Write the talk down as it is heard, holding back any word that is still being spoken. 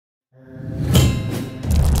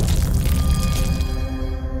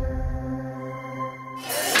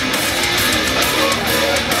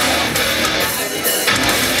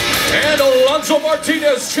Lorenzo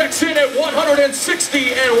Martinez checks in at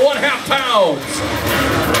 160 1/2 pounds.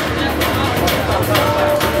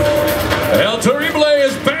 El Terrible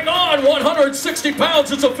is bang on 160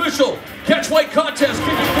 pounds. It's official. Catchweight contest.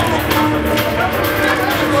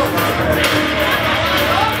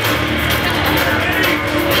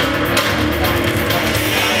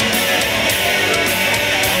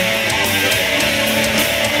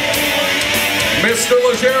 Mr.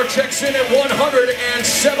 Leger checks in at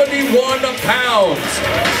 171 pounds.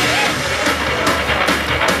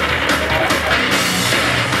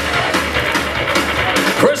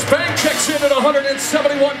 Chris Bank checks in at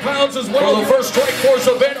 171 pounds as well. For the first Strikeforce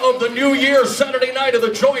event of the new year, Saturday night at the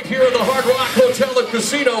Joint here at the Hard Rock Hotel and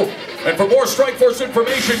Casino. And for more Strikeforce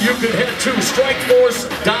information, you can head to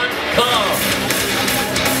Strikeforce.com.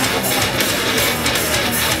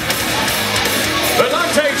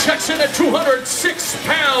 Checks in at 206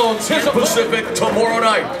 pounds. His Pacific tomorrow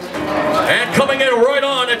night. And coming in right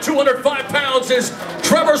on at 205 pounds is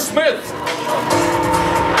Trevor Smith.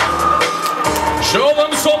 Show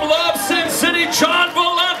them some love, Sin City. John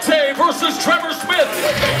Volante versus Trevor Smith.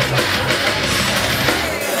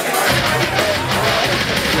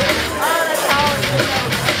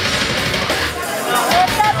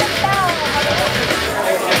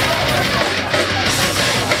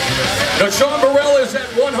 Now, Sean Burrell is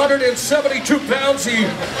at 172 pounds. He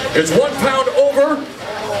is 1 pound over.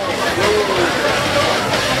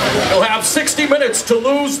 He'll have 60 minutes to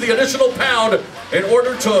lose the additional pound in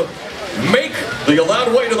order to make the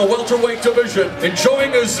allowed weight in the welterweight division.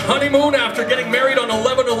 Enjoying his honeymoon after getting married on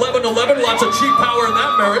 11/11/11. Lots of cheap power in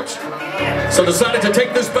that marriage. So decided to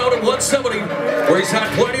take this bout at 170, where he's had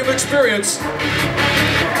plenty of experience.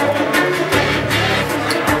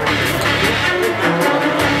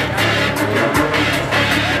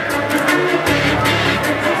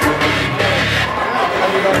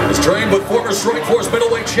 Trained with former Strikeforce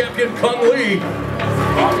middleweight champion Kung Lee.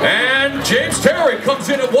 And James Terry comes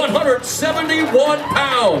in at 171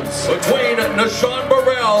 pounds. Between Nashawn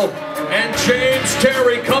Burrell and James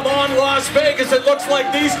Terry. Come on, Las Vegas. It looks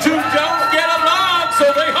like these two don't get along,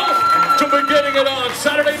 so they hope to be getting it on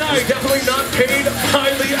Saturday night. Definitely not paid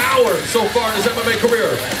highly hours so far in his MMA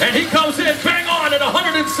career. And he comes in bang on at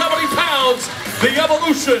 170 pounds. The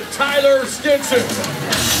Evolution, Tyler Stinson.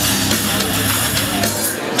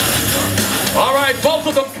 All right, both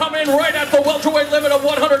of them come in right at the welterweight limit of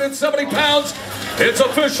 170 pounds. It's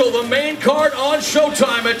official. The main card on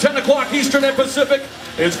Showtime at 10 o'clock Eastern and Pacific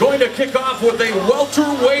is going to kick off with a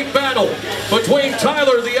welterweight battle between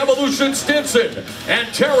Tyler, the Evolution Stinson, and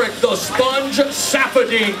Tarek, the Sponge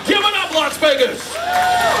Safadine. Give it up, Las Vegas!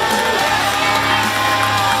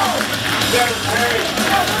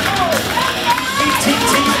 ETT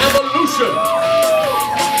Evolution.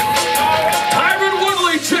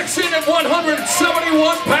 Checks in at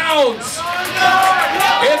 171 pounds.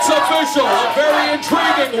 It's official, a very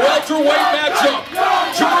intriguing welterweight matchup.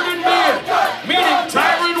 Jordan meeting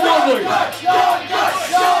Tyron Woodley.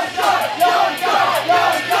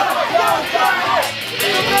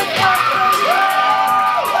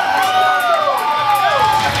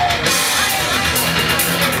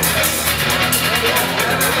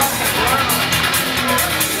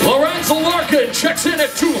 Lorenzo Larkin checks in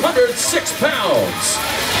at 206 pounds.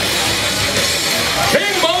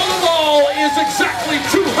 King Mo the Wall is exactly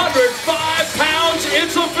 205 pounds.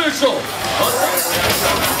 It's official.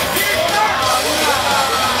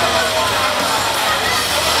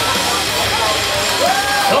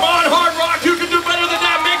 Come on, Hard Rock. You can do better than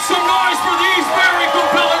that. Make some noise for these very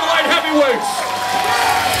compelling light heavyweights.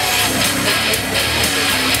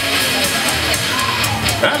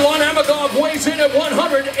 Adlon Amagov weighs in at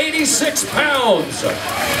 186 pounds.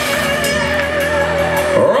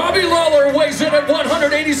 Robbie Lawler weighs in at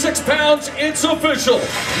 186 pounds. It's official.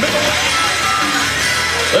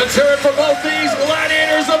 Let's hear it for both these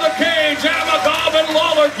gladiators of the cage. Amagov and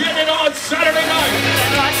Lawler getting on Saturday night.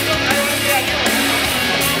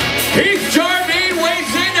 Keith Jardine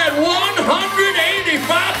weighs in at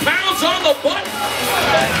 185 pounds on the button.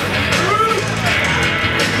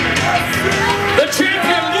 The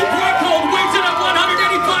champion Lukehold weighs in at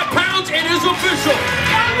 185 pounds. It is official.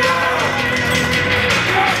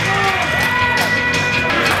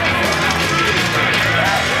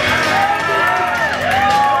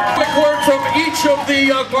 From each of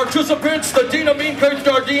the participants, the Dean Aminkert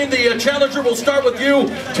Jardine, the challenger, will start with you.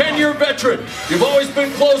 10-year veteran. You've always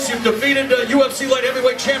been close. You've defeated UFC light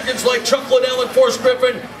heavyweight champions like Chuck Liddell and Forrest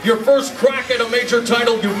Griffin. Your first crack at a major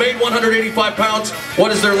title. You've made 185 pounds.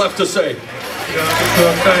 What is there left to say? So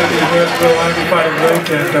excited to be here. It's real honored to be fighting Luke,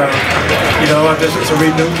 and this is a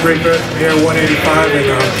rebirth from here at 185,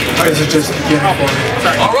 and this is just the beginning for me.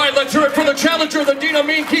 All right, let's hear it for the challenger, the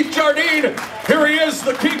Dynamite Keith Jardine. Here he is,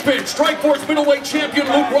 the Kingpin, Strikeforce middleweight champion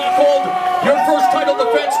Lukehold. Your first title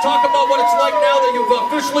defense. Talk about what it's like now that you've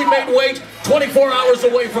officially made weight, 24 hours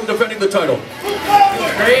away from defending the title.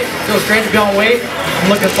 Feels great. Feels great to be on weight. I'm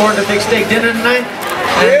looking forward to big steak dinner tonight.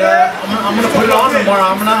 And I'm going to put it on tomorrow.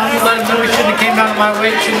 I'm going to let him know he shouldn't have came down to my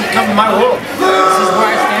weight, shouldn't come to my world. This is where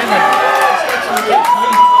I stand.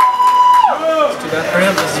 It's too bad for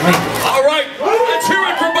him. This is me. All right, let's hear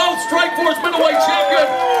it for both Strikeforce middleweight champion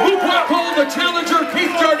Lukehold, the challenger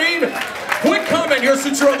Keith Jardine. Quick comment here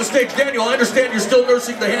since you're on the stage. Daniel, I understand you're still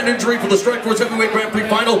nursing the hand injury for the Strikeforce Heavyweight Grand Prix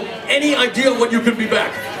final. Any idea when you can be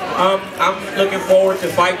back? I'm looking forward to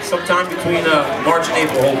fight sometime between March and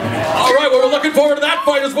April. All right, well, we're looking forward to that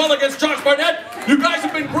fight as well against Josh Barnett. You guys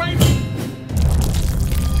have been great.